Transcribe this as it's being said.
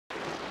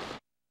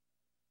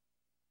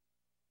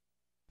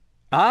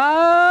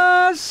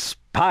Ah,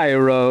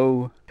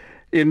 Spyro.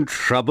 In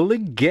trouble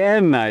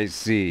again, I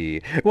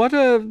see. What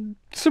a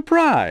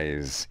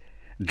surprise.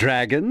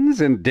 Dragons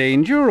in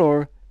danger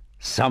or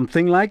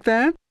something like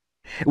that?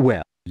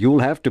 Well, you'll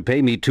have to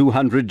pay me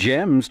 200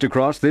 gems to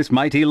cross this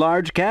mighty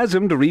large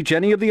chasm to reach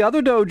any of the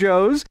other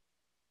dojos.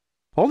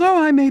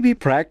 Although I may be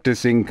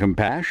practicing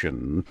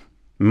compassion,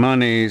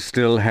 money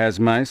still has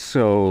my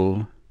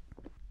soul.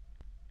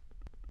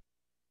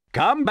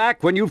 Come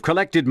back when you've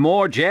collected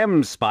more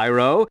gems,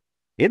 Spyro.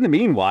 In the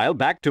meanwhile,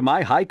 back to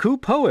my haiku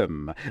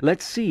poem.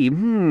 Let's see.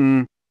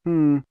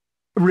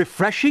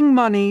 Refreshing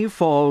money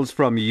falls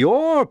from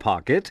your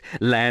pocket,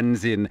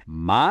 lands in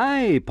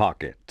my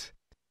pocket.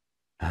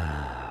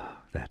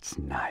 Ah, that's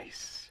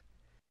nice.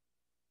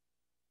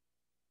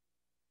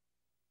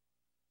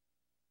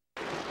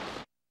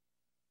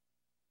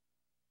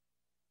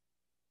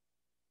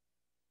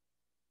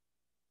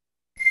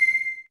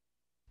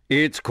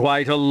 It's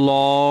quite a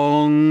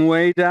long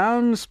way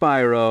down,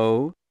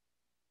 Spyro.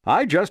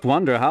 I just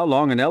wonder how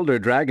long an elder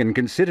dragon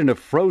can sit in a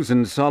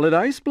frozen solid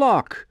ice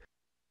block.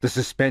 The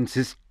suspense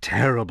is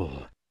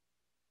terrible.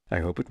 I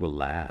hope it will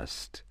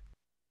last.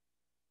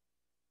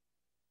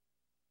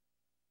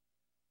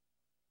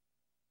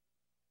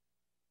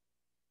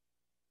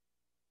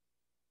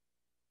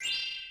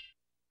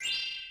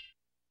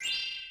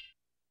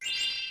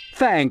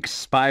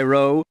 Thanks,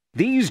 Spyro.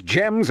 These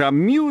gems are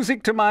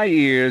music to my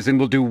ears and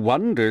will do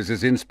wonders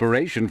as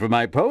inspiration for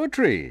my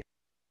poetry.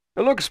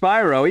 Look,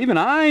 Spyro, even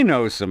I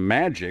know some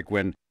magic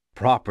when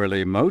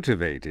properly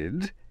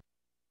motivated.